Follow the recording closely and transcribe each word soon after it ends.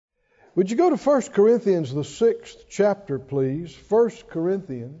Would you go to 1 Corinthians, the 6th chapter, please? 1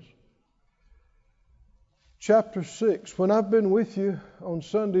 Corinthians, chapter 6. When I've been with you on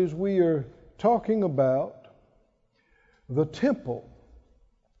Sundays, we are talking about the temple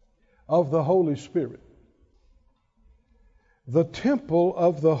of the Holy Spirit. The temple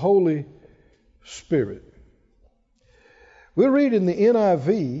of the Holy Spirit. We'll read in the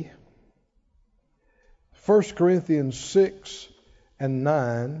NIV, 1 Corinthians 6 and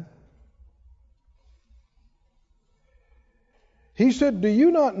 9. He said, "Do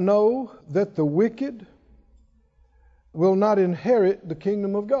you not know that the wicked will not inherit the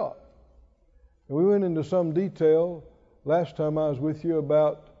kingdom of God?" And we went into some detail last time I was with you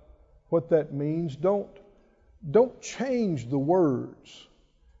about what that means. Don't change the words.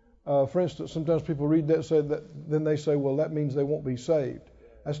 For instance, sometimes people read that, say that, then they say, well, that means they won't be saved.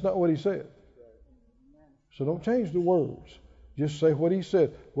 That's not what he said. So don't change the words. Just say what he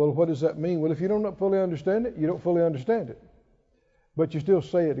said. Well, what does that mean? Well, if you don't fully understand it, you don't fully understand it. But you still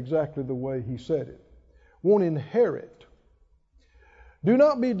say it exactly the way he said it. Won't inherit. Do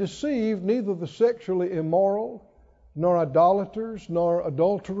not be deceived, neither the sexually immoral, nor idolaters, nor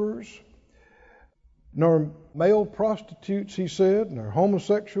adulterers, nor male prostitutes, he said, nor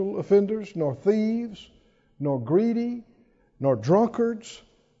homosexual offenders, nor thieves, nor greedy, nor drunkards,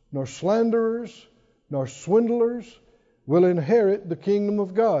 nor slanderers, nor swindlers will inherit the kingdom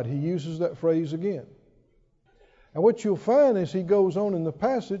of God. He uses that phrase again. And what you'll find as he goes on in the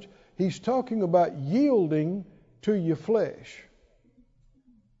passage, he's talking about yielding to your flesh.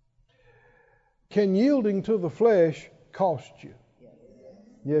 Can yielding to the flesh cost you?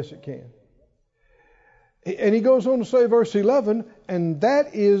 Yes, it can. And he goes on to say, verse 11, and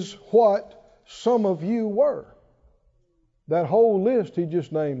that is what some of you were. That whole list he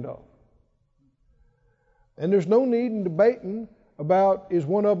just named off. And there's no need in debating about is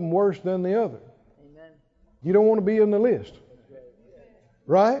one of them worse than the other. Amen. You don't want to be in the list.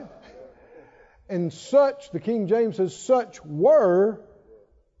 Right? And such, the King James says, such were.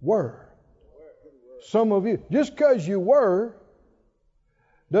 Some of you. Just because you were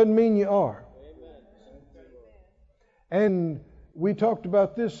doesn't mean you are. And we talked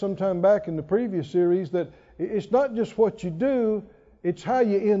about this sometime back in the previous series, that it's not just what you do, it's how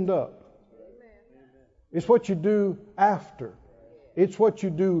you end up. It's what you do after. It's what you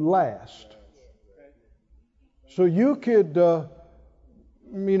do last. So you could,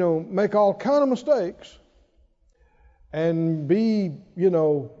 make all kind of mistakes and be,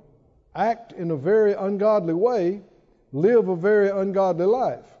 act in a very ungodly way, live a very ungodly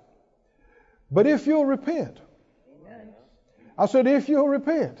life. But if you'll repent, I said, if you'll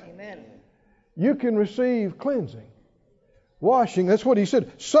repent, amen, you can receive cleansing, washing. That's what he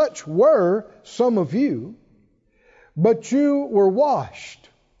said. Such were some of you, but you were washed.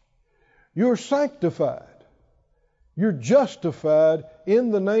 You're sanctified. You're justified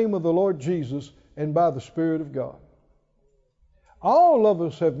in the name of the Lord Jesus and by the Spirit of God. All of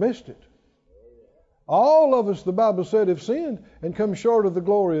us have missed it. All of us, the Bible said, have sinned and come short of the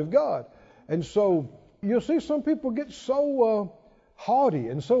glory of God. And so you'll see some people get so haughty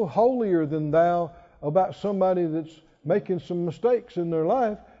and so holier than thou about somebody that's making some mistakes in their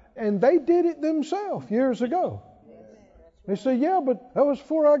life, and they did it themselves years ago. They say, yeah, but that was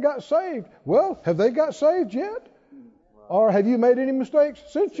before I got saved. Well, have they got saved yet? Or have you made any mistakes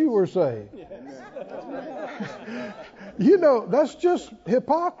since you were saved? That's just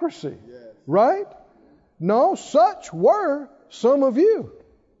hypocrisy, right? No, such were some of you.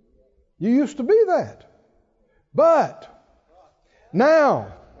 You used to be that. But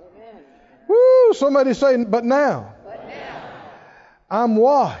now, somebody say, but now, I'm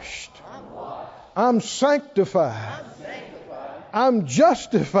washed. I'm sanctified. I'm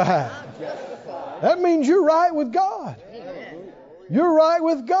justified. That means you're right with God. You're right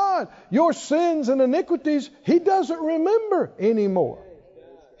with God. Your sins and iniquities, He doesn't remember anymore.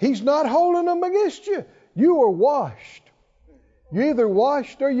 He's not holding them against you. You are washed. You're either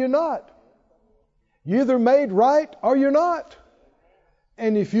washed or you're not. You're either made right or you're not.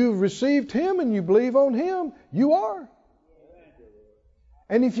 And if you've received Him and you believe on Him, you are.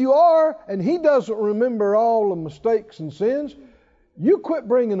 And if you are, and He doesn't remember all the mistakes and sins, you quit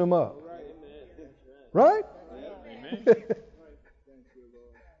bringing them up. Right?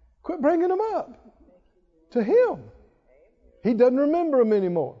 Quit bringing them up to Him. He doesn't remember them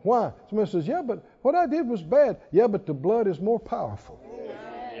anymore. Why? Somebody says, yeah, but what I did was bad. Yeah, but the blood is more powerful.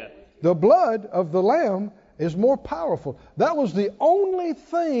 The blood of the Lamb is more powerful. That was the only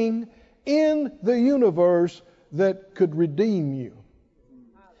thing in the universe that could redeem you.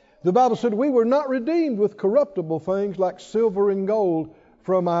 The Bible said we were not redeemed with corruptible things like silver and gold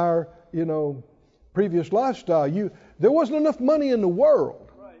from our previous lifestyle. There wasn't enough money in the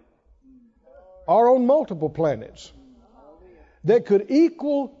world or on multiple planets that could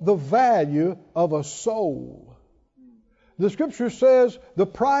equal the value of a soul. The Scripture says the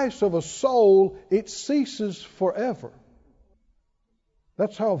price of a soul, it ceases forever.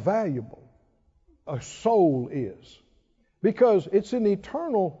 That's how valuable a soul is, because it's an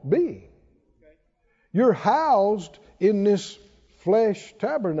eternal being. You're housed in this flesh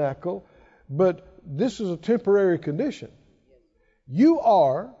tabernacle, but this is a temporary condition. You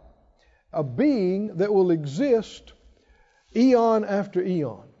are a being that will exist eon after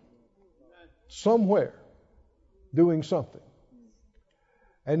eon, somewhere, doing something.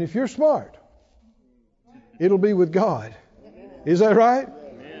 And if you're smart, it'll be with God. Is that right?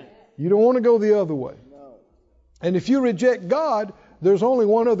 You don't want to go the other way. And if you reject God, there's only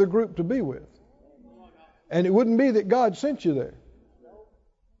one other group to be with. And it wouldn't be that God sent you there.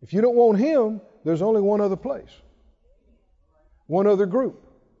 If you don't want Him, there's only one other place, one other group.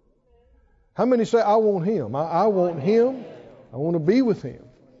 How many say, I want Him? I want Him. I want to be with Him.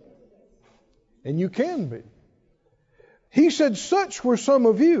 And you can be. He said, such were some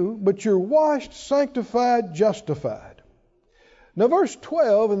of you, but you're washed, sanctified, justified. Now verse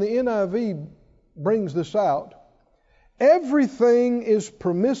 12 in the NIV brings this out. Everything is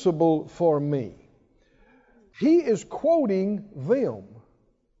permissible for me. He is quoting them.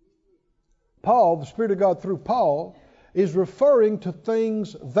 Paul, the Spirit of God through Paul, is referring to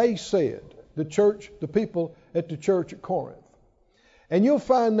things they said. The church, the people at the church at Corinth. And you'll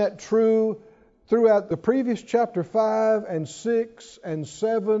find that true throughout the previous chapter 5 and 6 and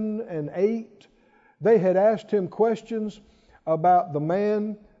 7 and 8. They had asked him questions about the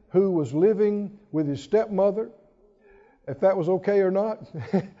man who was living with his stepmother, if that was okay or not.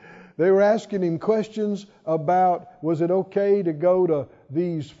 They were asking him questions about, was it okay to go to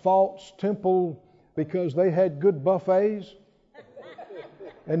these false temple because they had good buffets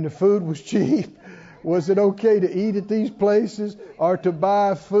and the food was cheap? Was it okay to eat at these places or to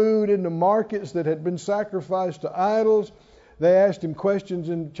buy food in the markets that had been sacrificed to idols? They asked him questions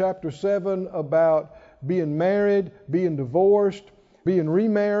in chapter 7 about being married, being divorced, being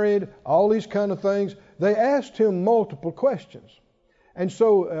remarried, all these kind of things. They asked him multiple questions. And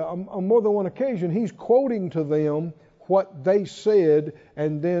so on more than one occasion, he's quoting to them what they said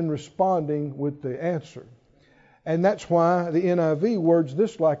and then responding with the answer. And that's why the NIV words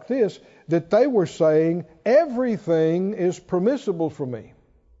this like this, that they were saying, everything is permissible for me.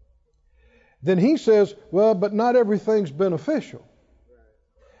 Then he says, well, but not everything's beneficial.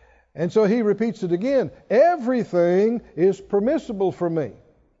 And so he repeats it again, everything is permissible for me.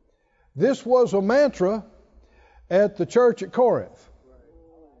 This was a mantra at the church at Corinth.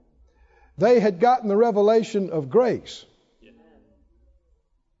 They had gotten the revelation of grace.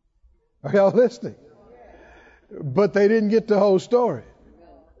 Are y'all listening? But they didn't get the whole story.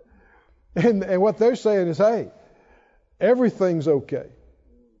 And what they're saying is, hey, everything's okay.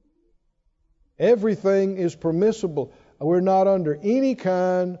 Everything is permissible. We're not under any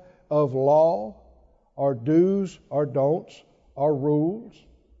kind of law or do's or don'ts or rules.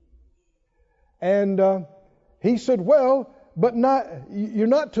 And he said, well, but you're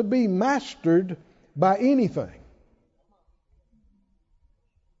not to be mastered by anything.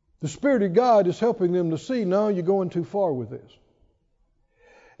 The Spirit of God is helping them to see, no, you're going too far with this.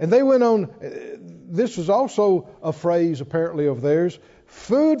 And they went on, this is also a phrase apparently of theirs,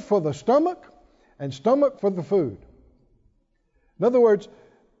 food for the stomach and stomach for the food. In other words,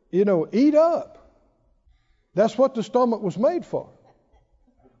 eat up. That's what the stomach was made for.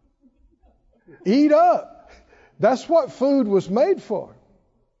 Eat up. That's what food was made for.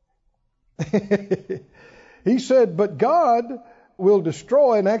 He said, but God will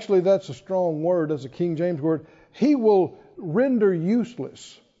destroy, and actually that's a strong word, that's a King James word, He will render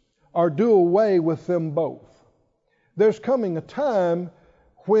useless or do away with them both. There's coming a time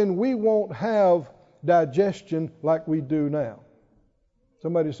when we won't have digestion like we do now.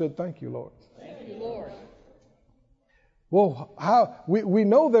 Somebody said, thank you, Lord. Thank you, Lord. Well, we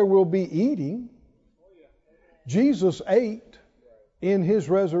know there will be eating. Jesus ate in His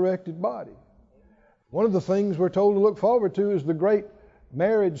resurrected body. One of the things we're told to look forward to is the great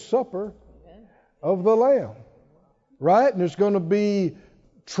marriage supper of the Lamb. Right? And there's going to be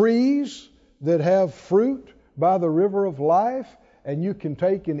trees that have fruit by the river of life, and you can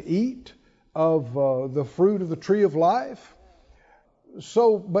take and eat of the fruit of the tree of life.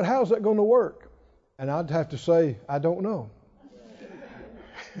 So, but how's that going to work? And I'd have to say, I don't know.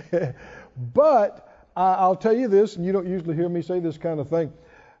 But I'll tell you this, and you don't usually hear me say this kind of thing.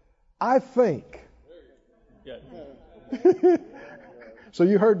 I think So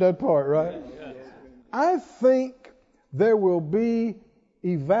you heard that part, right? I think there will be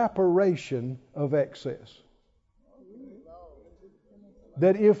evaporation of excess.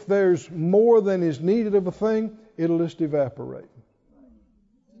 That if there's more than is needed of a thing, it'll just evaporate.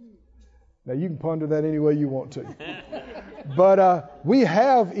 Now you can ponder that any way you want to. But we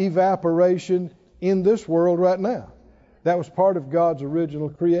have evaporation in this world right now. That was part of God's original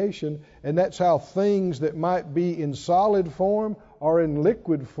creation, and that's how things that might be in solid form or in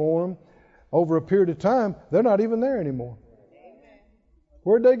liquid form, over a period of time, they're not even there anymore.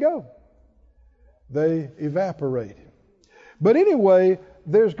 Where'd they go? They evaporated. But anyway,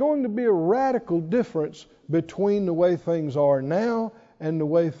 there's going to be a radical difference between the way things are now and the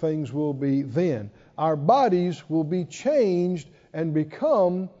way things will be then. Our bodies will be changed and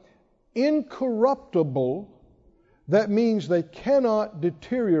become incorruptible. That means they cannot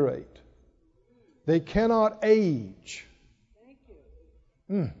deteriorate. They cannot age.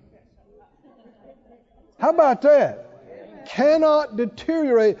 How about that? Cannot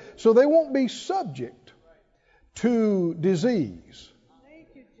deteriorate, so they won't be subject to disease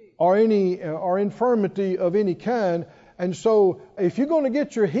or infirmity of any kind. And so if you're going to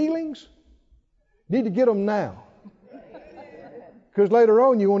get your healings, you need to get them now. Because later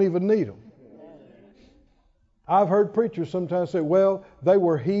on you won't even need them. I've heard preachers sometimes say, well, they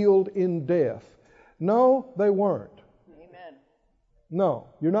were healed in death. No, they weren't. Amen. No,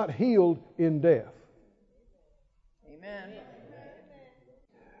 you're not healed in death. Amen.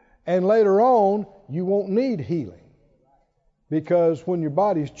 And later on, you won't need healing. Because when your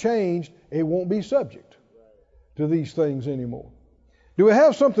body's changed, it won't be subject to these things anymore. Do we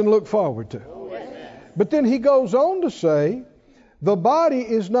have something to look forward to? But then he goes on to say, the body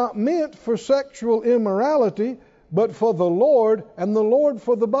is not meant for sexual immorality, but for the Lord, and the Lord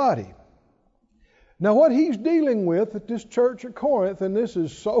for the body. Now what he's dealing with at this church at Corinth, and this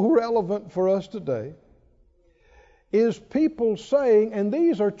is so relevant for us today, is people saying, and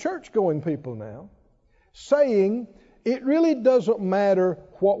these are church-going people now, saying it really doesn't matter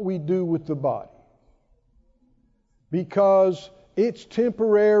what we do with the body, because it's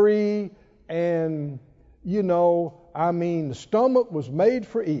temporary, and the stomach was made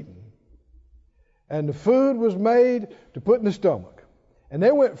for eating. And the food was made to put in the stomach. And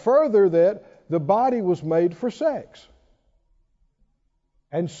they went further that the body was made for sex.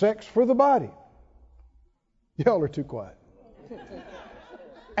 And sex for the body. Y'all are too quiet.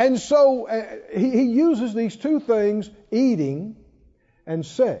 And so he uses these two things, eating and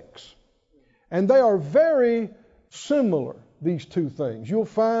sex. And they are very similar, these two things. You'll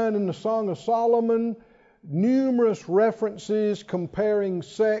find in the Song of Solomon numerous references comparing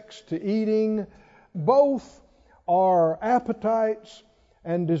sex to eating. Both are appetites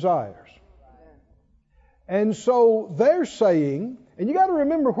and desires. And so they're saying, and you got to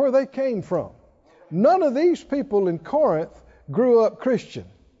remember where they came from. None of these people in Corinth grew up Christian.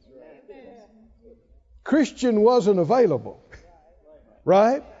 Christian wasn't available,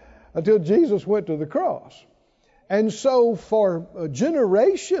 right? Until Jesus went to the cross. And so for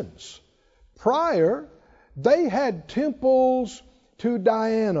generations prior, they had temples to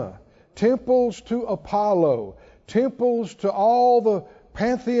Diana, temples to Apollo, temples to all the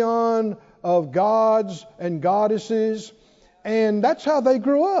pantheon of gods and goddesses. And that's how they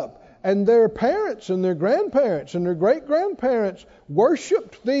grew up. And their parents and their grandparents and their great-grandparents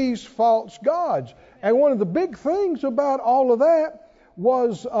worshipped these false gods. And one of the big things about all of that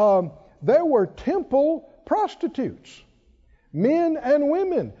was there were temple prostitutes, men and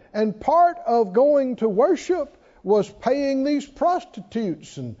women. And part of going to worship was paying these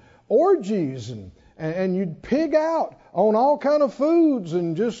prostitutes and orgies, and you'd pig out on all kind of foods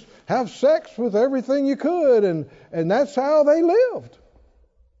and just have sex with everything you could, and that's how they lived.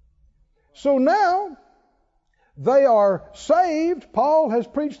 So now they are saved. Paul has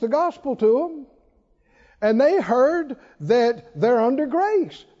preached the gospel to them, and they heard that they're under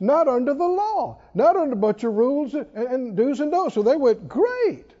grace, not under the law, not under a bunch of rules and do's and don'ts. So they went,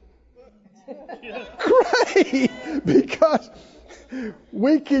 great, great, because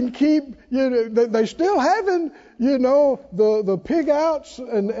we can keep, they're still having, the pig outs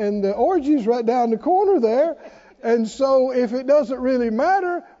and the orgies right down the corner there. And so if it doesn't really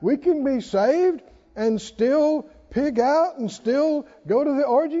matter, we can be saved and still pig out and still go to the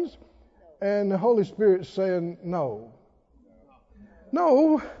orgies. And the Holy Spirit's saying, no.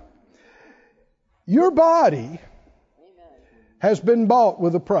 Your body has been bought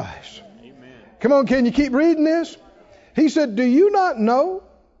with a price. Amen. Come on, can you keep reading this? He said, do you not know?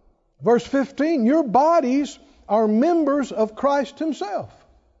 Verse 15, your bodies are members of Christ himself.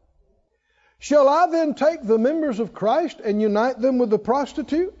 Shall I then take the members of Christ and unite them with the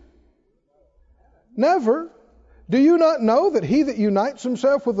prostitute? Never. Do you not know that he that unites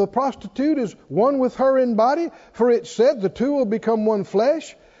himself with the prostitute is one with her in body? For it said, the two will become one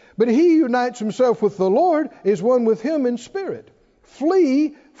flesh. But he who unites himself with the Lord is one with him in spirit.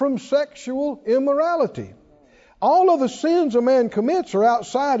 Flee from sexual immorality. All of the sins a man commits are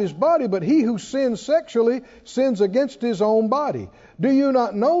outside his body, but he who sins sexually sins against his own body. Do you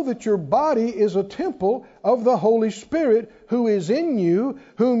not know that your body is a temple of the Holy Spirit who is in you,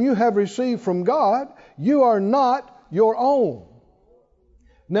 whom you have received from God? You are not your own.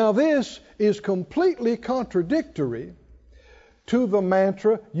 Now this is completely contradictory to the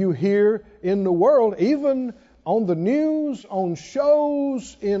mantra you hear in the world, even on the news, on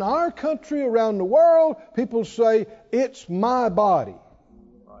shows in our country, around the world. People say, it's my body.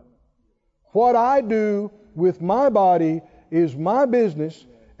 What I do with my body is my business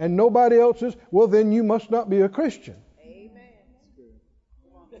and nobody else's. Well, then you must not be a Christian.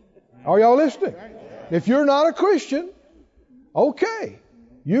 Are y'all listening? If you're not a Christian, okay,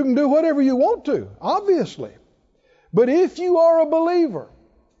 you can do whatever you want to, obviously. But if you are a believer,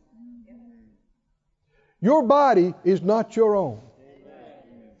 your body is not your own.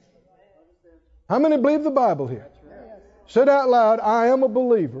 How many believe the Bible here? Said out loud, I am a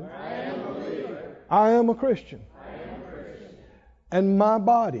believer. I am a Christian. And my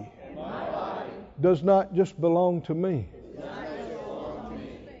body does not just belong to me.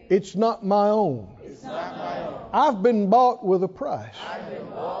 It's not my own. I've been bought with a price.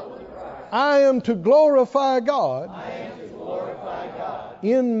 I am to glorify God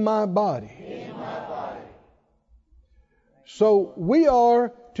in my body. So we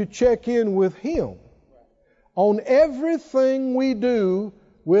are to check in with Him on everything we do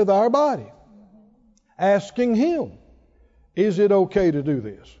with our body. Asking Him, is it okay to do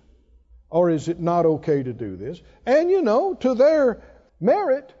this? Or is it not okay to do this? And you know, to their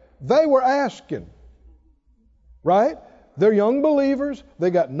merit, they were asking. Right? They're young believers.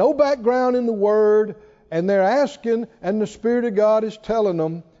 They got no background in the Word. And they're asking, and the Spirit of God is telling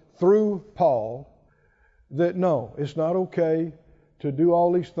them through Paul that no, it's not okay to do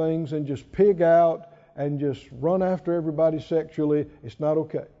all these things and just pig out and just run after everybody sexually. It's not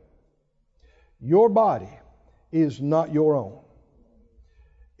okay. Your body is not your own.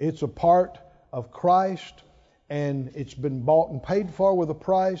 It's a part of Christ, and it's been bought and paid for with a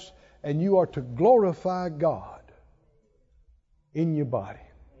price, and you are to glorify God in your body.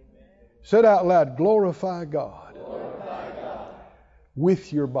 Said out loud, glorify God,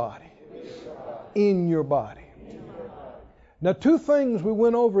 with your body, in your body. Now, two things we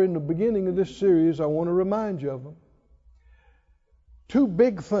went over in the beginning of this series, I want to remind you of them. Two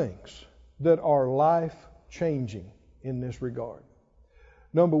big things that are life-changing in this regard.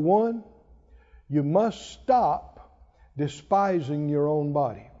 Number one, you must stop despising your own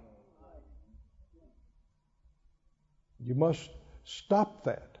body. You must stop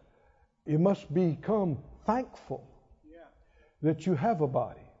that. You must become thankful that you have a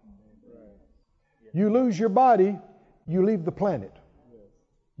body. You lose your body, you leave the planet.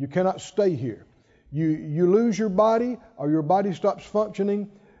 You cannot stay here. You lose your body, or your body stops functioning,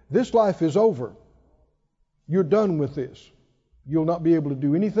 this life is over. You're done with this. You'll not be able to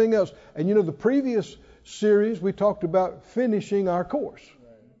do anything else. And you know, the previous series we talked about finishing our course.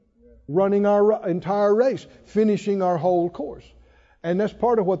 Running our entire race, finishing our whole course. And that's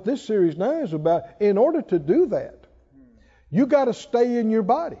part of what this series now is about. In order to do that, you got to stay in your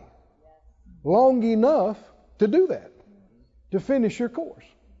body long enough to do that, to finish your course.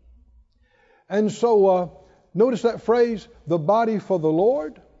 And so notice that phrase, the body for the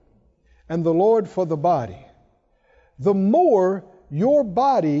Lord and the Lord for the body. The more your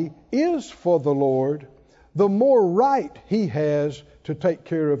body is for the Lord, the more right He has to take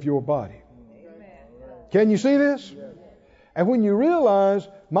care of your body. Can you see this? And when you realize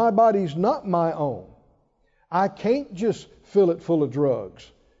my body's not my own, I can't just fill it full of drugs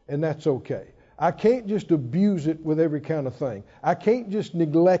and that's okay. I can't just abuse it with every kind of thing. I can't just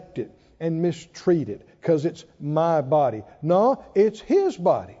neglect it and mistreat it because it's my body. No, it's His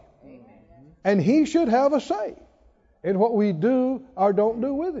body. And He should have a say in what we do or don't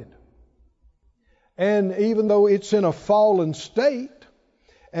do with it. And even though it's in a fallen state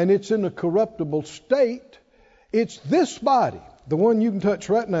and it's in a corruptible state, it's this body, the one you can touch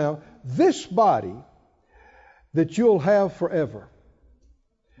right now, this body that you'll have forever.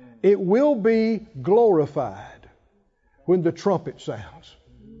 It will be glorified when the trumpet sounds.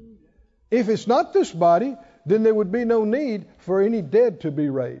 If it's not this body, then there would be no need for any dead to be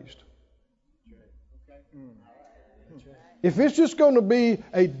raised. If it's just going to be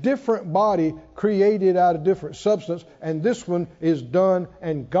a different body created out of different substance, and this one is done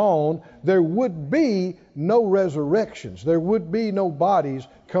and gone, there would be no resurrections. There would be no bodies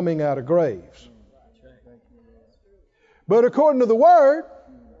coming out of graves. But according to the Word,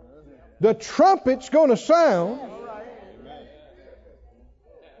 the trumpet's going to sound.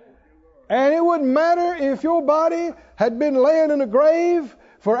 And it wouldn't matter if your body had been laying in a grave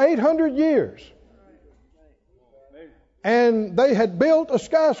for 800 years. And they had built a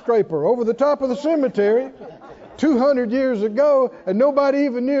skyscraper over the top of the cemetery 200 years ago, and nobody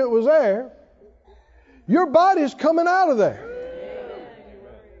even knew it was there. Your body's coming out of there.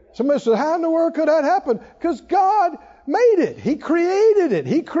 Somebody said, how in the world could that happen? Because God made it. He created it.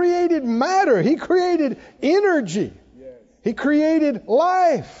 He created matter. He created energy. He created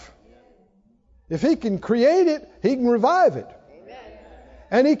life. If He can create it, He can revive it.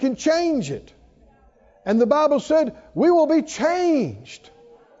 And He can change it. And the Bible said, we will be changed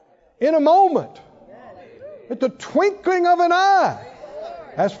in a moment, at the twinkling of an eye,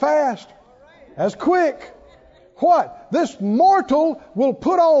 as fast, as quick. What? This mortal will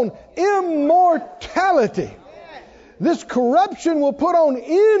put on immortality. This corruption will put on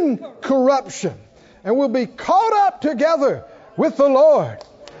incorruption, and will be caught up together with the Lord.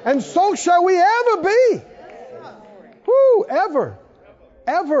 And so shall we ever be. Woo, ever,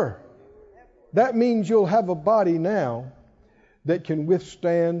 ever. That means you'll have a body now that can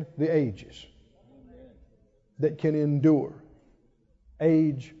withstand the ages, that can endure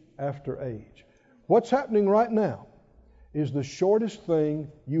age after age. What's happening right now is the shortest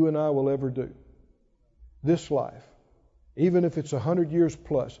thing you and I will ever do. This life, even if it's 100 years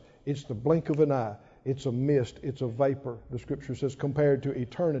plus, it's the blink of an eye. It's a mist. It's a vapor, the Scripture says, compared to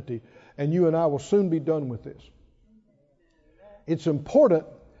eternity. And you and I will soon be done with this. It's important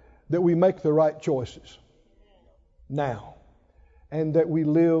that we make the right choices now, and that we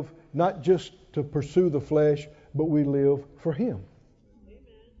live not just to pursue the flesh, but we live for Him.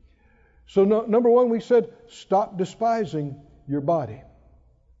 So number one, we said, stop despising your body.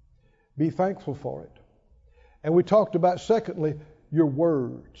 Be thankful for it. And we talked about, secondly, your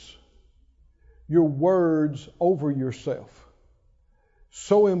words. Your words over yourself.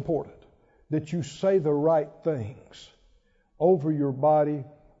 So important that you say the right things over your body,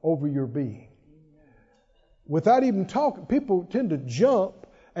 over your being. Without even talking, people tend to jump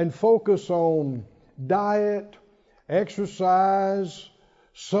and focus on diet, exercise,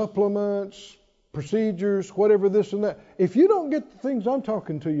 supplements, procedures, whatever this and that. If you don't get the things I'm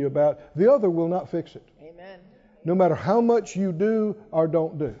talking to you about, the other will not fix it. Amen. No matter how much you do or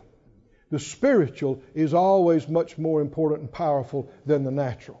don't do. The spiritual is always much more important and powerful than the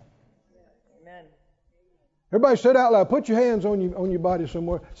natural. Amen. Everybody said out loud, put your hands on your body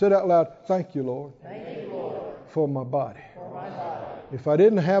somewhere. Said out loud, thank you, Lord. Thank you, Lord. For my body. For my body. If I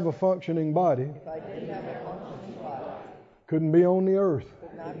didn't have a functioning body, If I didn't have a functioning body, couldn't be on the earth.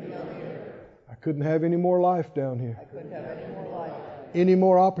 could not be on the earth. I couldn't have any more life down here. I couldn't have any more life. Any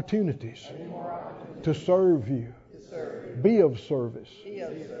more opportunities Any more opportunity to serve you. to serve. Be of service Be of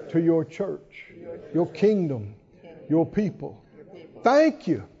service. to your church, your kingdom, your people. Your people. Thank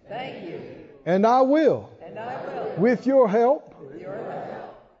you. Thank you. And I will, And I will, with your help, with your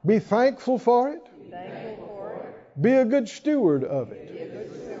help, be thankful for it. be thankful for it. Be a good steward of it. Be a good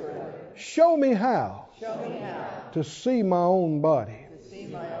steward of it. Show me how Show me how to see my own body, to see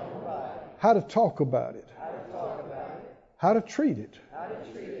my own body, how to talk about it, how to talk about it, how to treat it, how to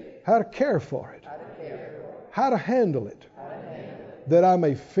treat it, how to care for it, how to care for it, how to handle it, how to handle it, that I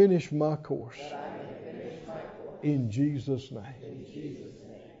may finish my course. that I may finish my course. In Jesus' name. In Jesus'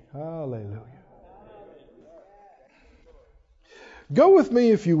 name. Hallelujah. Go with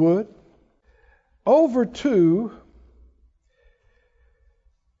me, if you would, over to,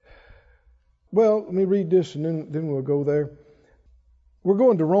 well, let me read this and then we'll go there. We're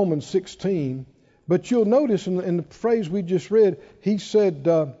going to Romans 16, but you'll notice in the phrase we just read, he said,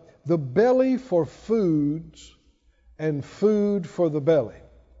 the belly for foods and food for the belly.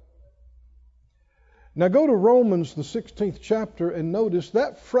 Now go to Romans, the 16th chapter, and notice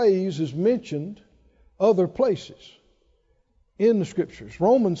that phrase is mentioned other places in the Scriptures.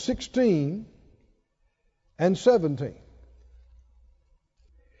 Romans 16 and 17.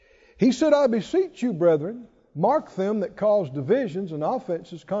 He said, I beseech you, brethren, mark them that cause divisions and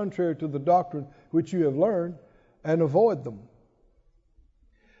offenses contrary to the doctrine which you have learned, and avoid them.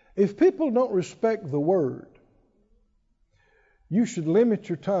 If people don't respect the Word, you should limit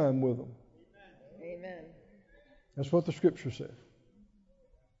your time with them. Amen. That's what the Scripture says.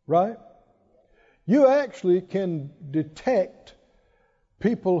 Right? You actually can detect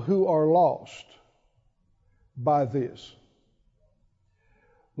people who are lost by this.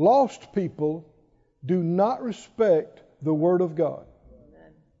 Lost people do not respect the Word of God.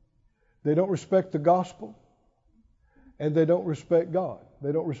 Amen. They don't respect the gospel, and they don't respect God.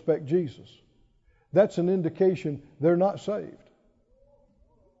 They don't respect Jesus. That's an indication they're not saved.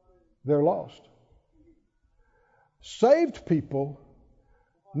 They're lost. Saved people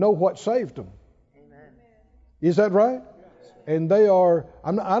know what saved them. Amen. Is that right? And they are,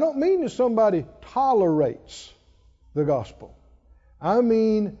 I don't mean that somebody tolerates the gospel. I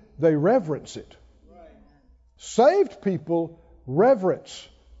mean they reverence it. Saved people reverence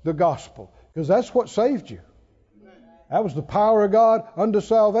the gospel because that's what saved you. That was the power of God unto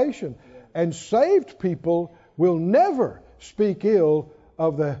salvation. And saved people will never speak ill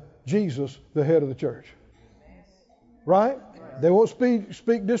of the Jesus, the head of the church. Right? They won't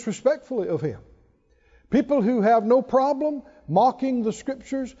speak disrespectfully of Him. People who have no problem mocking the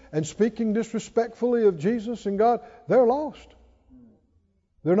Scriptures and speaking disrespectfully of Jesus and God, they're lost.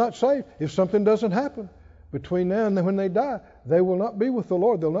 They're not saved. If something doesn't happen between now and when they die, they will not be with the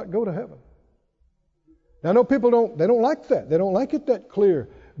Lord. They'll not go to heaven. Now, I know people don't like that. They don't like it that clear.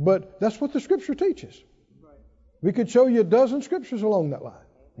 But that's what the Scripture teaches. We could show you a dozen Scriptures along that line.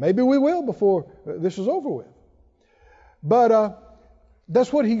 Maybe we will before this is over with. But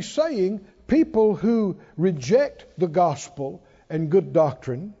that's what he's saying. People who reject the gospel and good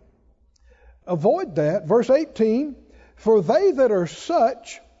doctrine, avoid that. Verse 18, for they that are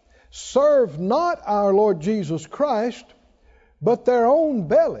such serve not our Lord Jesus Christ, but their own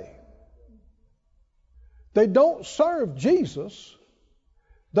belly. They don't serve Jesus.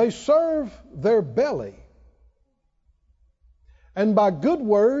 They serve their belly. And by good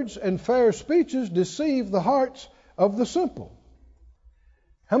words and fair speeches deceive the hearts of the simple.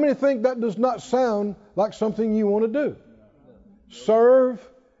 How many think that does not sound like something you want to do? Serve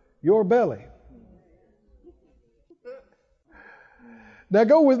your belly. Now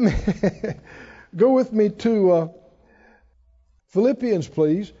go with me. Go with me to Philippians,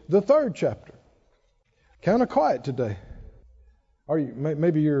 please, the 3rd chapter. Kind of quiet today. Are you?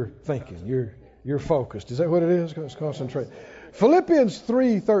 Maybe you're thinking. You're focused. Is that what it is? Let's concentrate. Philippians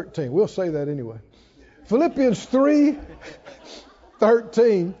 3:13. We'll say that anyway. Philippians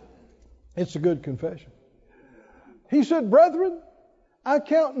 3:13. It's a good confession. He said, brethren, I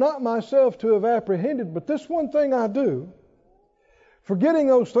count not myself to have apprehended, but this one thing I do, forgetting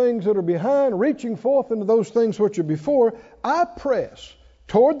those things that are behind, reaching forth into those things which are before, I press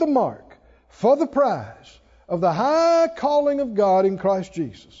toward the mark for the prize of the high calling of God in Christ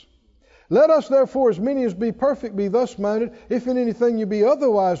Jesus. Let us therefore, as many as be perfect, be thus minded. If in anything you be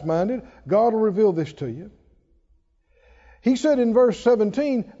otherwise minded, God will reveal this to you. He said in verse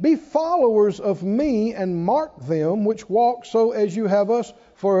 17, be followers of me and mark them which walk so as you have us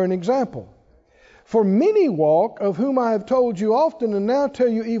for an example. For many walk, of whom I have told you often and now tell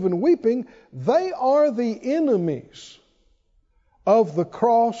you even weeping, they are the enemies of the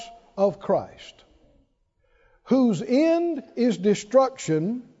cross of Christ, whose end is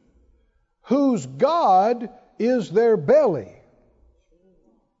destruction, whose God is their belly,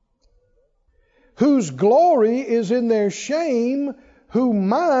 whose glory is in their shame, who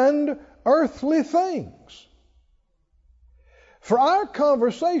mind earthly things. For our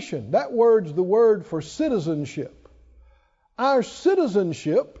conversation, that word's the word for citizenship. Our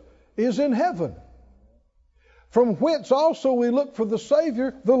citizenship is in heaven, from whence also we look for the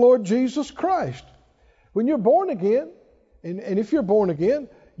Savior, the Lord Jesus Christ. When you're born again, and if you're born again,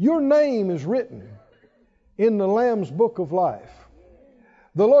 your name is written in the Lamb's book of life.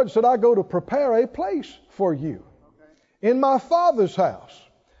 The Lord said, I go to prepare a place for you. In my Father's house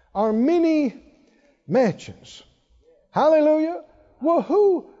are many mansions. Hallelujah. Well,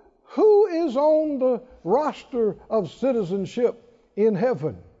 who is on the roster of citizenship in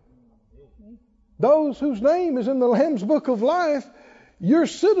heaven? Those whose name is in the Lamb's book of life. Your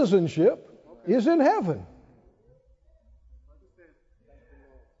citizenship is in heaven.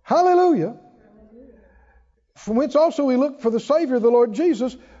 Hallelujah. From whence also we look for the Savior, the Lord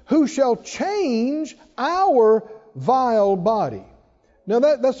Jesus, who shall change our vile body. Now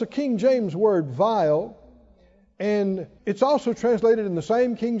that's a King James word, vile. And it's also translated in the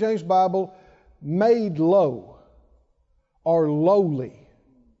same King James Bible, made low or lowly.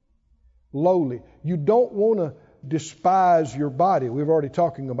 Lowly. You don't want to despise your body. We've already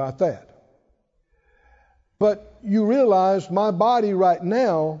talking about that. But you realize my body right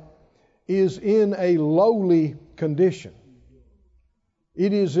now is in a lowly condition.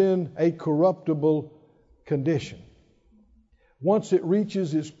 It is in a corruptible condition. Once it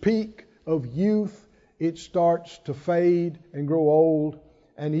reaches its peak of youth, it starts to fade and grow old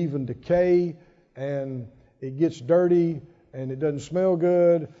and even decay, and it gets dirty and it doesn't smell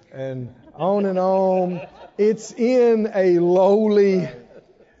good, and on and on. It's in a lowly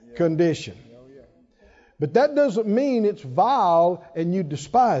condition. But that doesn't mean it's vile and you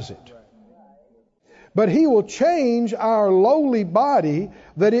despise it. But He will change our lowly body,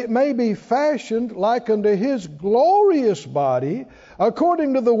 that it may be fashioned like unto His glorious body,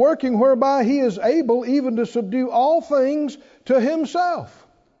 according to the working whereby He is able even to subdue all things to Himself.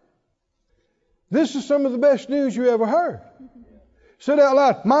 This is some of the best news you ever heard. Say it out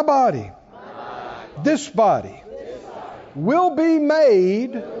loud. My body, this body, will be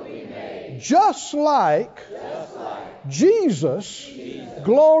made just like Jesus'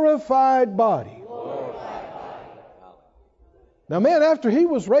 glorified body. Now, man, after He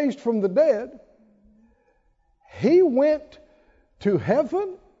was raised from the dead, He went to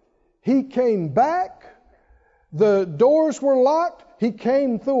heaven. He came back. The doors were locked. He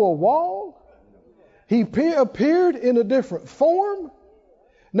came through a wall. He appeared in a different form.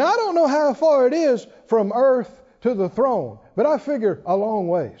 Now, I don't know how far it is from earth to the throne, but I figure a long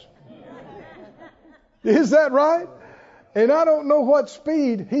ways. Is that right? And I don't know what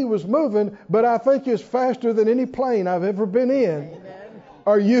speed He was moving, but I think it's faster than any plane I've ever been in,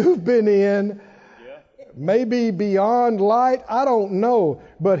 or you've been in. Maybe beyond light, I don't know.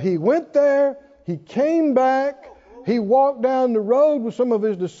 But He went there, He came back, He walked down the road with some of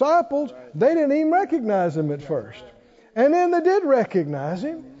His disciples. They didn't even recognize Him at first. And then they did recognize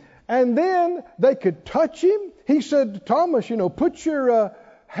Him. And then they could touch Him. He said to Thomas, put your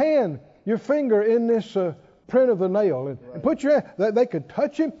hand, your finger in this print of the nail and put your hand. They could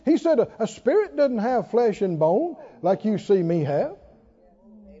touch Him. He said a spirit doesn't have flesh and bone like you see me have.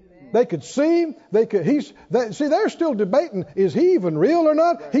 They could see Him. They're still debating, is He even real or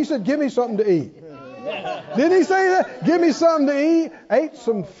not? He said, give me something to eat. Didn't He say that? Give me something to eat. Ate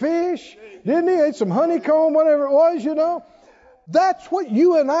some fish. Didn't He? Ate some honeycomb, whatever it was, That's what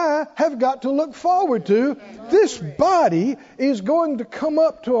you and I have got to look forward to. This body is going to come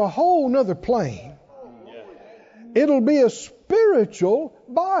up to a whole nother plane. It'll be a spiritual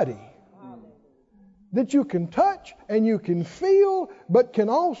body that you can touch and you can feel, but can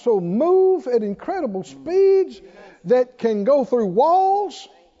also move at incredible speeds, that can go through walls,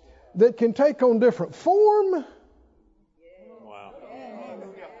 that can take on different form. Wow.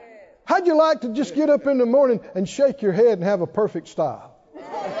 How'd you like to just get up in the morning and shake your head and have a perfect style?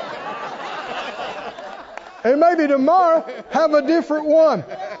 And maybe tomorrow have a different one.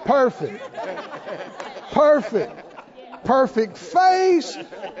 Perfect. Perfect face,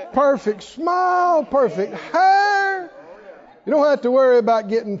 perfect smile, perfect hair. You don't have to worry about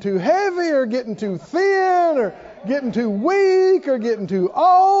getting too heavy or getting too thin or getting too weak or getting too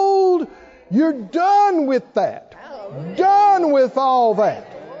old. You're done with that. Done with all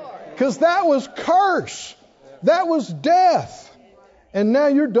that. Because that was curse. That was death. And now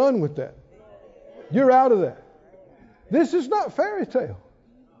you're done with that. You're out of that. This is not fairy tale.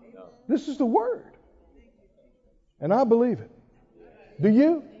 This is the Word. And I believe it. Do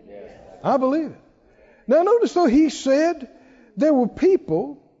you? I believe it. Now notice though, He said there were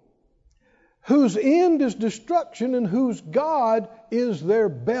people whose end is destruction and whose God is their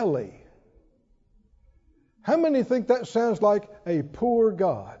belly. How many think that sounds like a poor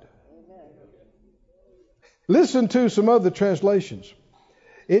God? Listen to some other translations.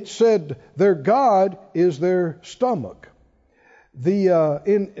 It said their God is their stomach.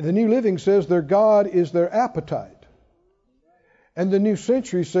 In the New Living says their God is their appetite. And the New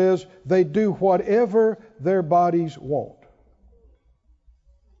Century says they do whatever their bodies want.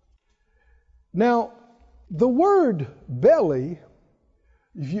 Now, the word belly,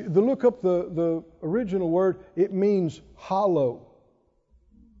 if you look up the original word, it means hollow.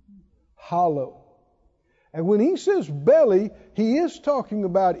 Hollow. And when He says belly, He is talking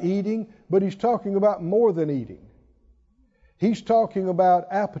about eating, but He's talking about more than eating. He's talking about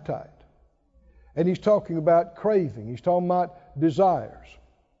appetite. And He's talking about craving. He's talking about desires.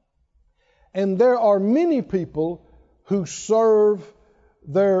 And there are many people who serve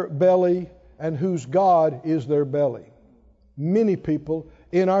their belly and whose God is their belly. Many people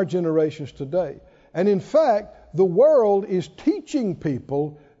in our generations today. And in fact, the world is teaching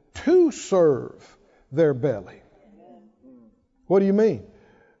people to serve their belly. What do you mean?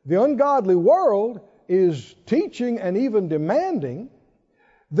 The ungodly world is teaching and even demanding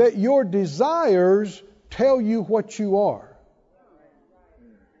that your desires tell you what you are.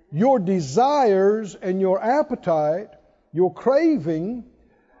 Your desires and your appetite, your craving,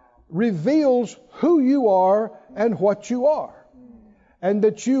 reveals who you are and what you are. And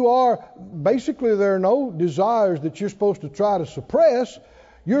that you are, basically there are no desires that you're supposed to try to suppress.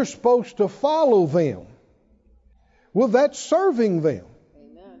 You're supposed to follow them. Well, that's serving them.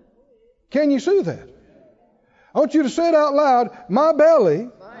 Amen. Can you see that? I want you to say it out loud. My belly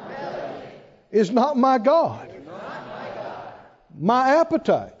is not my God. My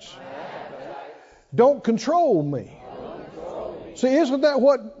appetites don't control me. See, isn't that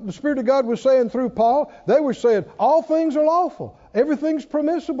what the Spirit of God was saying through Paul? They were saying, all things are lawful. Everything's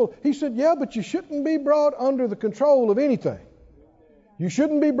permissible. He said, yeah, but you shouldn't be brought under the control of anything. You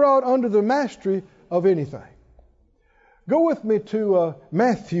shouldn't be brought under the mastery of anything. Go with me to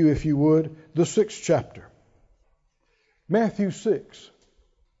Matthew, if you would, the 6th chapter. Matthew 6.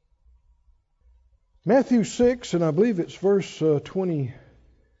 Matthew 6, and I believe it's verse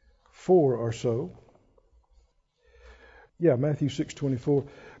 24 or so. Yeah, Matthew 6:24.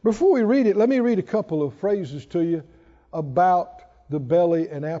 Before we read it, let me read a couple of phrases to you about the belly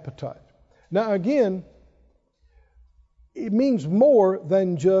and appetite. Now again, it means more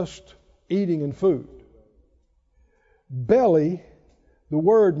than just eating and food. Belly, the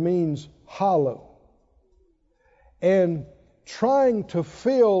word means hollow. And trying to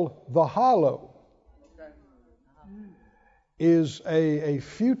fill the hollow is a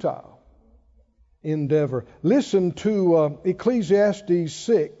futile endeavor. Listen to Ecclesiastes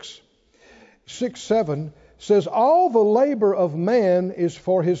 6:7 says, all the labor of man is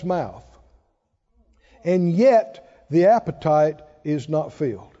for his mouth, and yet the appetite is not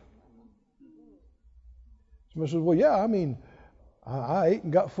filled. Somebody says, well, yeah, I mean, I ate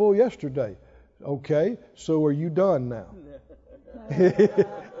and got full yesterday. Okay, so are you done now?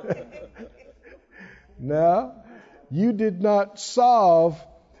 Now, you did not solve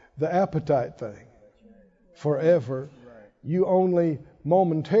the appetite thing forever. You only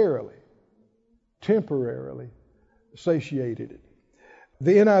momentarily, temporarily satiated it.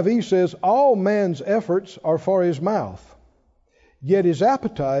 The NIV says, all man's efforts are for his mouth, yet his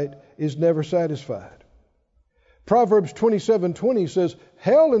appetite is never satisfied. Proverbs 27:20 says,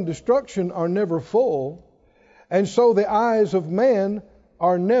 hell and destruction are never full, and so the eyes of man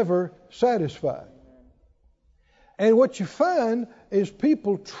are never satisfied. And what you find is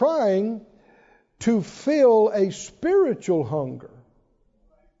people trying to fill a spiritual hunger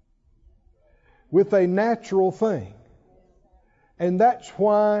with a natural thing. And that's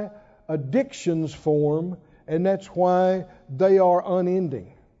why addictions form, and that's why they are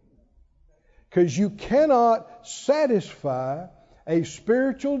unending. Because you cannot satisfy a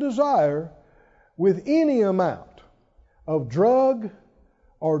spiritual desire with any amount of drug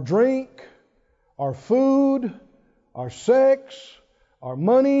or drink or food or sex or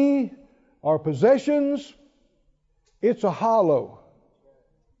money or possessions. It's a hollow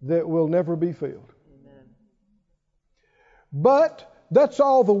that will never be filled. Amen. But that's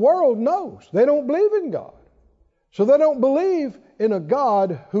all the world knows. They don't believe in God. So they don't believe in a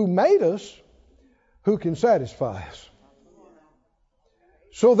God who made us, who can satisfy us.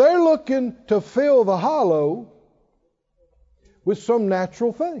 So they're looking to fill the hollow with some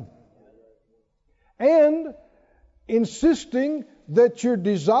natural thing. And insisting that your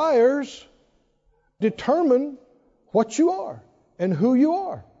desires determine what you are and who you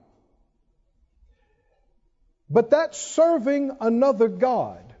are. But that's serving another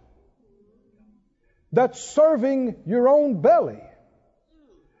God. That's serving your own belly.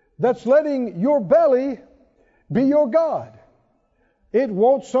 That's letting your belly be your God. It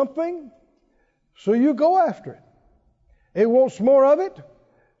wants something, so you go after it. It wants more of it,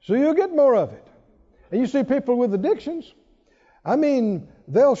 so you get more of it. And you see people with addictions. I mean,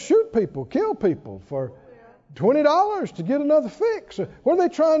 they'll shoot people, kill people for $20 to get another fix. What are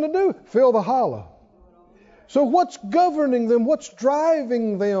they trying to do? Fill the hollow. So what's governing them? What's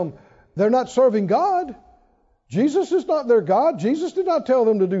driving them? They're not serving God. Jesus is not their God. Jesus did not tell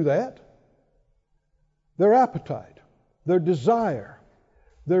them to do that. Their appetite, their desire,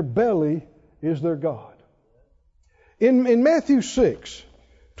 their belly is their God. In Matthew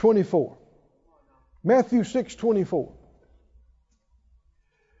 6:24, Matthew 6:24,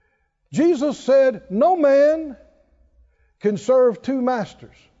 Jesus said, no man can serve two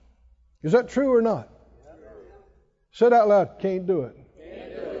masters. Is that true or not? Say it out loud. Can't do it.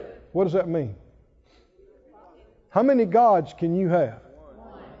 Can't do it. What does that mean? How many gods can you have?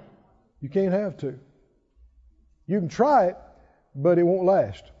 One. You can't have two. You can try it, but it won't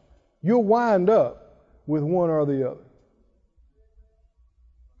last. You'll wind up with one or the other.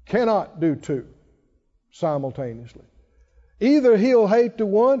 Cannot do two simultaneously. Either he'll hate the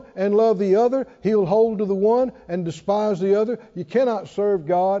one and love the other, he'll hold to the one and despise the other. You cannot serve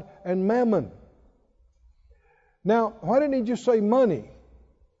God and mammon. Now, why didn't he just say money?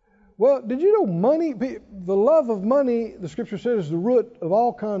 Well, did you know money, the love of money, the Scripture says, is the root of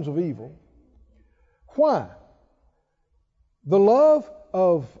all kinds of evil. Why? The love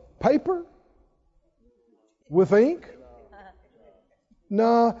of paper with ink?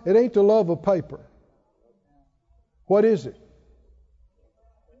 No, it ain't the love of paper. What is it?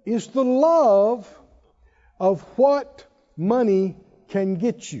 It's the love of what money can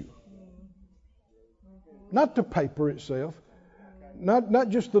get you. Not the paper itself. Not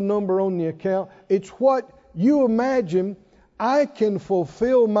just the number on the account. It's what you imagine I can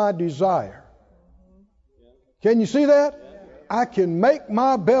fulfill my desire. Can you see that? I can make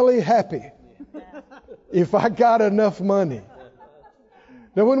my belly happy if I got enough money.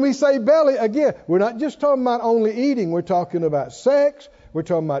 Now when we say belly, again, we're not just talking about only eating. We're talking about sex. We're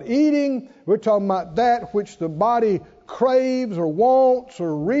talking about eating. We're talking about that which the body craves or wants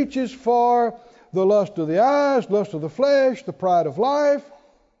or reaches for. The lust of the eyes, lust of the flesh, the pride of life.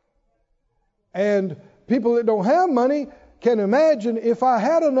 And people that don't have money can imagine if I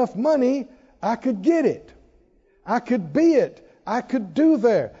had enough money, I could get it. I could be it. I could do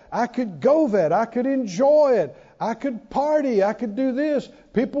that. I could go that. I could enjoy it. I could party. I could do this.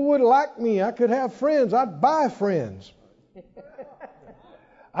 People would like me. I could have friends. I'd buy friends.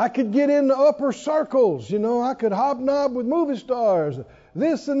 I could get in the upper circles. I could hobnob with movie stars.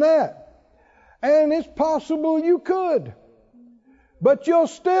 This and that. And it's possible you could. But you'll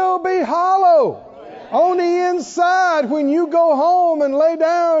still be hollow on the inside when you go home and lay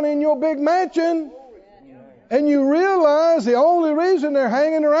down in your big mansion. And you realize the only reason they're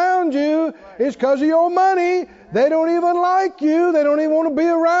hanging around you is because of your money. They don't even like you. They don't even want to be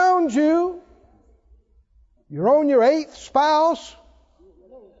around you. You're on your 8th spouse.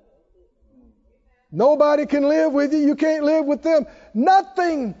 Nobody can live with you. You can't live with them.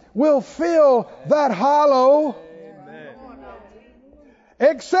 Nothing will fill that hollow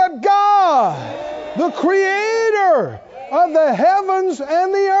except God, the creator of the heavens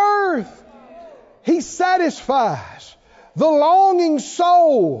and the earth. He satisfies the longing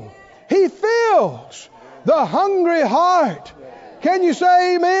soul. He fills the hungry heart. Can you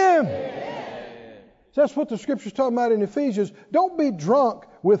say amen? That's what the Scripture's talking about in Ephesians. Don't be drunk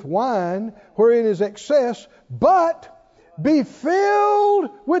with wine wherein is excess, but be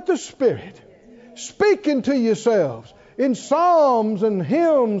filled with the Spirit, speaking to yourselves in psalms and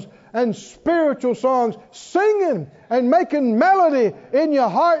hymns and spiritual songs, singing and making melody in your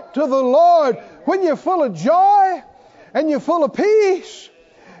heart to the Lord. When you're full of joy and you're full of peace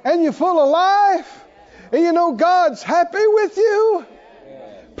and you're full of life and you know God's happy with you,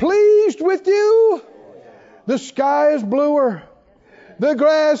 pleased with you, the sky is bluer, the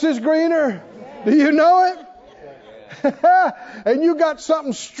grass is greener. Do you know it? And you got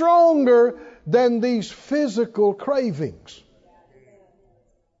something stronger than these physical cravings.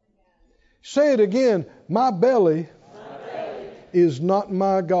 Say it again. My belly is not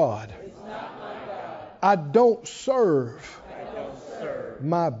my God. I don't serve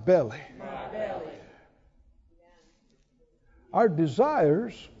my belly. Our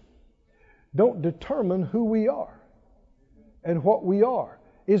desires don't determine who we are and what we are.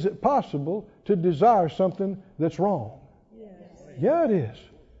 Is it possible to desire something that's wrong? Yes. Yeah, it is.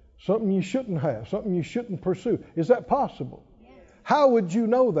 Something you shouldn't have, something you shouldn't pursue. Is that possible? Yes. How would you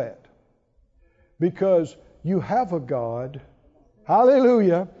know that? Because you have a God.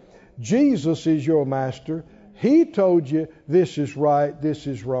 Hallelujah. Jesus is your master. He told you this is right, this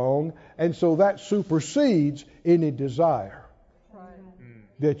is wrong. And so that supersedes any desire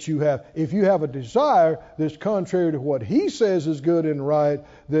that you have. If you have a desire that's contrary to what He says is good and right,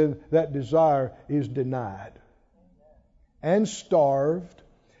 then that desire is denied and starved.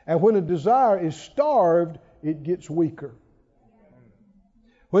 And when a desire is starved, it gets weaker.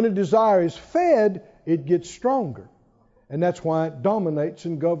 When a desire is fed, it gets stronger. And that's why it dominates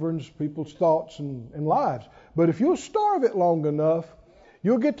and governs people's thoughts and lives. But if you'll starve it long enough,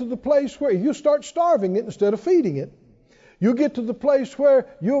 you'll get to the place where if you start starving it instead of feeding it, you'll get to the place where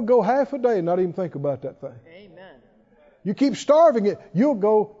you'll go half a day and not even think about that thing. Amen. You keep starving it, you'll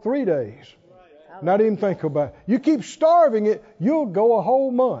go 3 days. Not even think about it. You keep starving it, you'll go a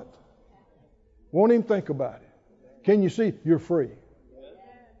whole month. Won't even think about it. Can you see? You're free.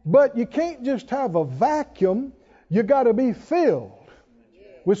 But you can't just have a vacuum. You got to be filled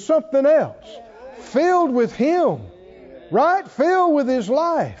with something else. Filled with Him. Right? Filled with His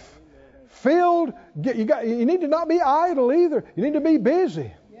life. Filled. You need to not be idle either. You need to be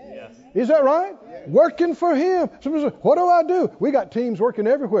busy. Yes. Is that right? Yes. Working for Him. Somebody says, what do I do? We got teams working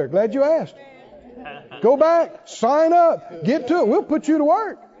everywhere. Glad you asked. Go back. Sign up. Get to it. We'll put you to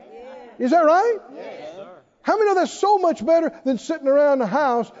work. Is that right? Yes. How many know that's so much better than sitting around the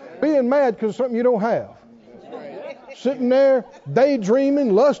house being mad because of something you don't have? sitting there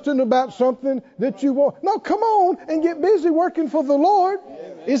daydreaming, lusting about something that you want. No, come on and get busy working for the Lord.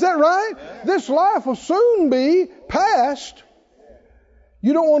 Is that right? This life will soon be past.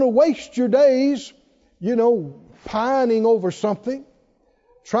 You don't want to waste your days, pining over something,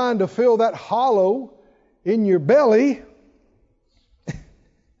 trying to fill that hollow in your belly.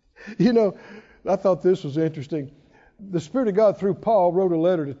 I thought this was interesting. The Spirit of God, through Paul, wrote a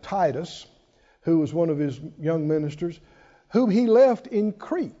letter to Titus, who was one of his young ministers, whom he left in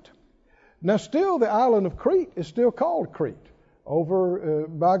Crete. Now, still the island of Crete is still called Crete, over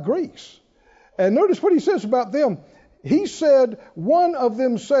by Greece. And notice what he says about them. He said, one of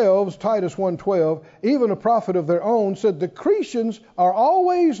themselves, Titus 1:12, even a prophet of their own, said, the Cretians are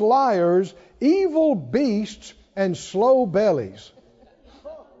always liars, evil beasts, and slow bellies.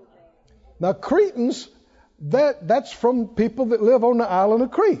 Now, Cretans, that's from people that live on the island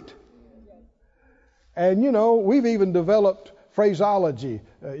of Crete. And, we've even developed phraseology.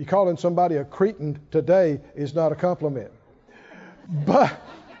 You calling somebody a Cretan today is not a compliment. But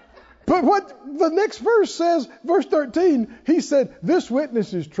what the next verse says, verse 13, he said, this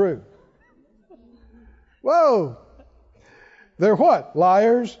witness is true. Whoa. They're what?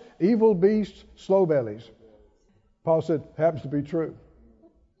 Liars, evil beasts, slow bellies. Paul said, happens to be true.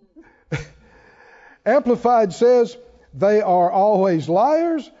 Amplified says, they are always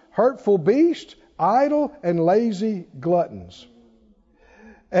liars, hurtful beasts, idle and lazy gluttons.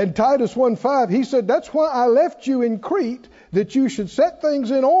 And Titus 1:5, he said, that's why I left you in Crete, that you should set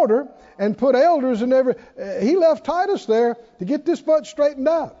things in order and put elders in every... He left Titus there to get this bunch straightened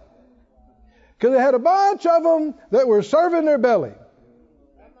out. Because they had a bunch of them that were serving their belly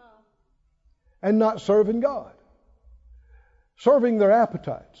and not serving God. Serving their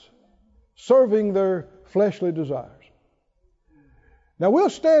appetites. Serving their fleshly desires. Now,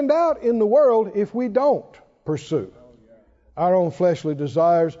 we'll stand out in the world if we don't pursue our own fleshly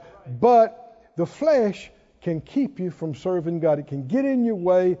desires, but the flesh can keep you from serving God. It can get in your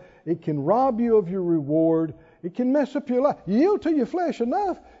way. It can rob you of your reward. It can mess up your life. You yield to your flesh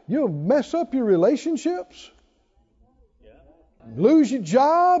enough, you'll mess up your relationships, lose your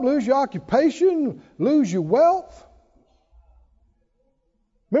job, lose your occupation, lose your wealth.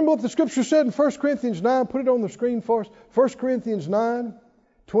 Remember what the Scripture said in 1 Corinthians 9? Put it on the screen for us. 1 Corinthians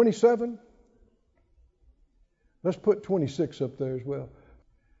 9:27. Let's put 26 up there as well.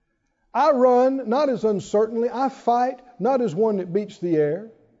 I run not as uncertainly. I fight not as one that beats the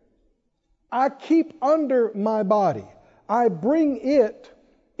air. I keep under my body. I bring it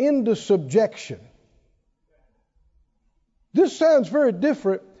into subjection. This sounds very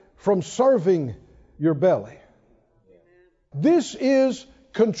different from serving your belly. This is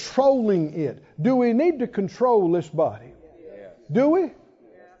controlling it. Do we need to control this body? Do we?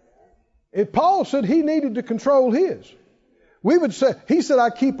 If Paul said he needed to control his, we would say, he said, I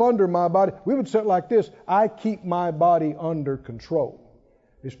keep under my body. We would say it like this: I keep my body under control.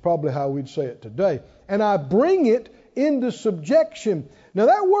 Is probably how we'd say it today. And I bring it into subjection. Now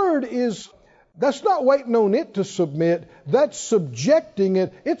that word that's not waiting on it to submit. That's subjecting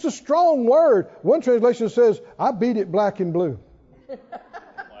it. It's a strong word. One translation says, I beat it black and blue.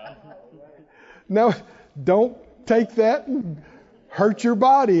 Now, don't take that and hurt your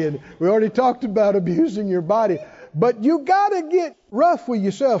body. And we already talked about abusing your body. But you got to get rough with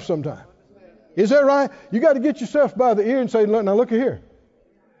yourself sometime. Is that right? You got to get yourself by the ear and say, look, now look here.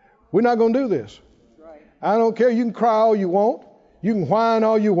 We're not going to do this. I don't care. You can cry all you want. You can whine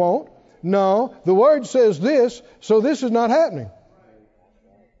all you want. No, the Word says this, so this is not happening.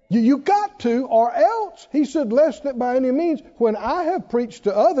 You got to, or else, he said, lest that by any means, when I have preached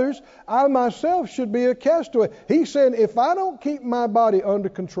to others, I myself should be a castaway. He said, if I don't keep my body under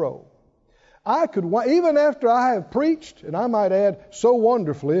control, I could, even after I have preached, and I might add so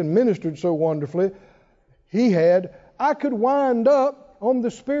wonderfully and ministered so wonderfully, I could wind up on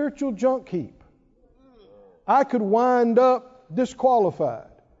the spiritual junk heap. I could wind up disqualified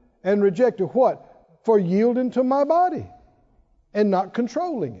and rejected. What? For yielding to my body and not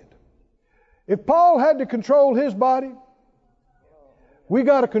controlling it. If Paul had to control his body, we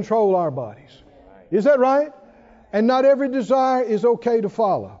got to control our bodies. Is that right? And not every desire is okay to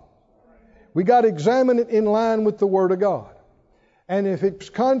follow. We got to examine it in line with the Word of God. And if it's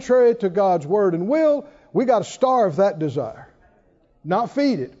contrary to God's Word and will, we got to starve that desire. Not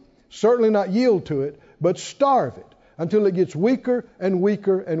feed it. Certainly not yield to it, but starve it until it gets weaker and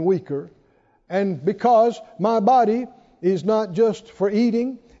weaker and weaker. And because my body is not just for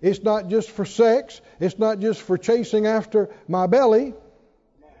eating, it's not just for sex, it's not just for chasing after my belly.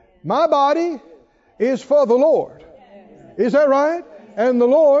 My body is for the Lord. Is that right? And the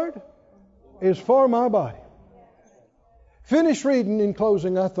Lord is for my body. Finish reading in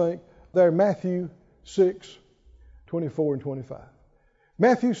closing, I think, there, Matthew 6, 24 and 25.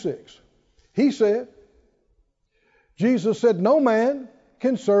 Matthew 6. He said, Jesus said, no man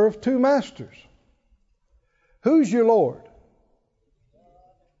can serve two masters. Who's your Lord?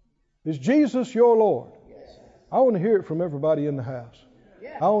 Is Jesus your Lord? I want to hear it from everybody in the house.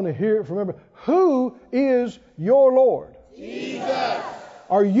 I want to hear it from everybody. Who is your Lord? Jesus.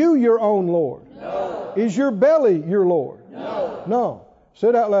 Are you your own Lord? No. Is your belly your Lord? No. No. Say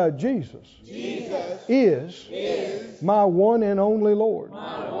it out loud. Jesus is my one and only Lord.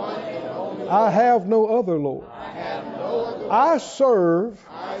 I have no other Lord. I serve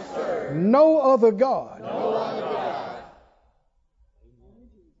no other God.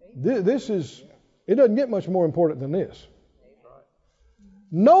 This is, it doesn't get much more important than this.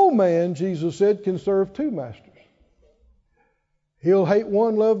 No man, Jesus said, can serve two masters. He'll hate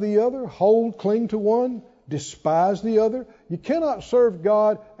one, love the other, hold, cling to one, despise the other. You cannot serve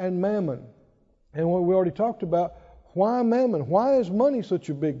God and mammon. And what we already talked about, why mammon? Why is money such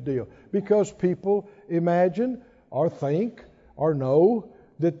a big deal? Because people imagine or think or know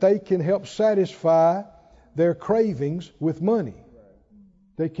that they can help satisfy their cravings with money.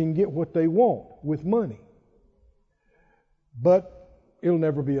 They can get what they want with money. But it'll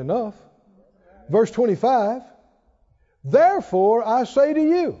never be enough. Verse 25, therefore I say to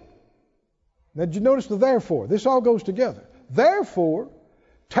you. Now did you notice the therefore? This all goes together. Therefore,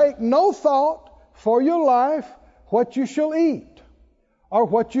 take no thought for your life, what you shall eat or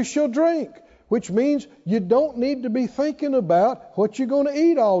what you shall drink, which means you don't need to be thinking about what you're going to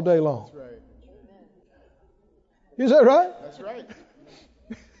eat all day long. That's right. Is that right? That's right.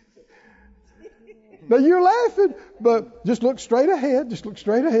 Now you're laughing, but just look straight ahead. Just look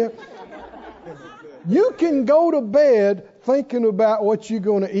straight ahead. You can go to bed thinking about what you're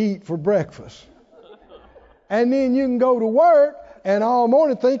going to eat for breakfast. And then you can go to work and all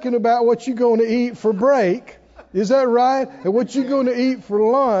morning thinking about what you're going to eat for break. Is that right? And what you're going to eat for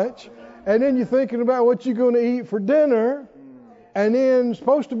lunch. And then you're thinking about what you're going to eat for dinner. And then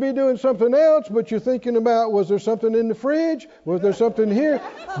supposed to be doing something else, but you're thinking about, was there something in the fridge? Was there something here?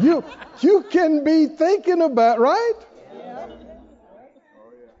 You can be thinking about, right?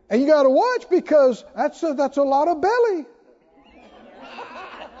 And you got to watch, because that's a lot of belly.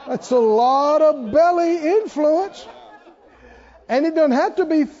 That's a lot of belly influence. And it doesn't have to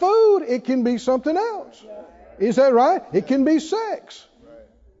be food. It can be something else. Is that right? It can be sex.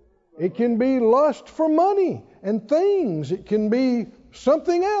 It can be lust for money and things. It can be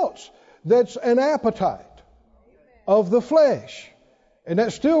something else that's an appetite of the flesh. And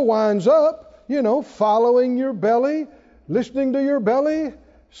that still winds up, following your belly, listening to your belly,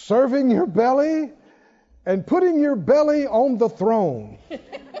 serving your belly, and putting your belly on the throne.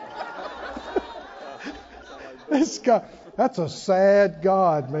 This guy, that's a sad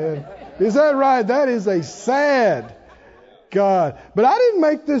God, man. Is that right? That is a sad God. But I didn't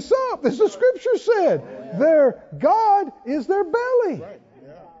make this up. This is what Scripture said. Their God is their belly.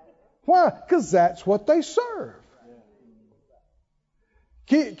 Why? Because that's what they serve.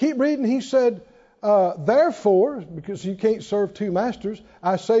 Keep reading. He said, therefore, because you can't serve two masters,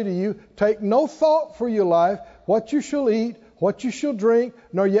 I say to you, take no thought for your life, what you shall eat, what you shall drink,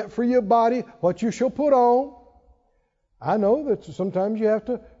 nor yet for your body, what you shall put on. I know that sometimes you have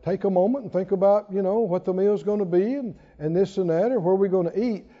to take a moment and think about, what the meal's going to be and this and that, or where we're going to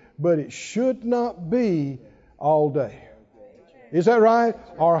eat. But it should not be all day. Is that right?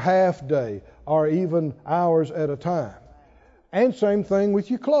 Or half day, or even hours at a time. And same thing with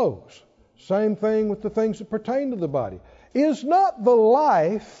your clothes. Same thing with the things that pertain to the body. Is not the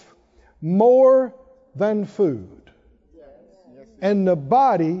life more than food? And the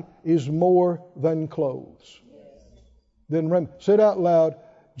body is more than clothes. Then say it out loud.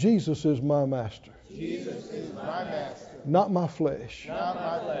 Jesus is my master. Jesus is my master. Not my flesh. Not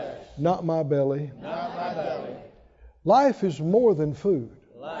my flesh. Not my belly. Not my belly. Life is more than food.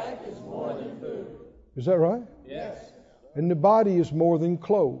 Life is more than food. Is that right? Yes. And the body is more than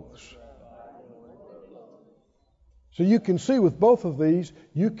clothes. So you can see with both of these,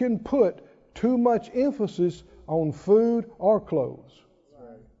 you can put too much emphasis on food or clothes.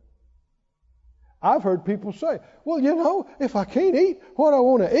 I've heard people say, well, if I can't eat what I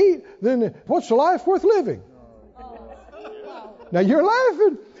want to eat, then what's the life worth living? Now you're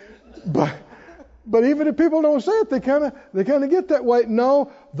laughing, but even if people don't say it, they kind of get that way.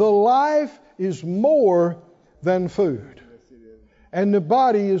 No, the life is more than food, and the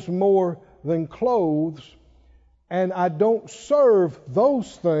body is more than clothes. And I don't serve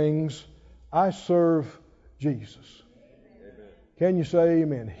those things. I serve Jesus. Can you say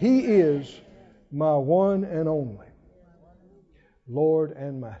amen? He is my one and only. Lord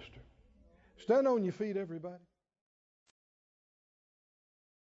and Master. Stand on your feet, everybody.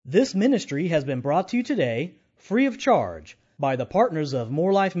 This ministry has been brought to you today, free of charge, by the partners of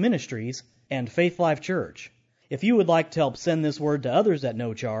More Life Ministries and Faith Life Church. If you would like to help send this word to others at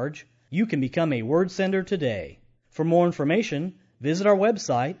no charge, you can become a word sender today. For more information, visit our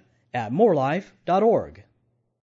website at morelife.org.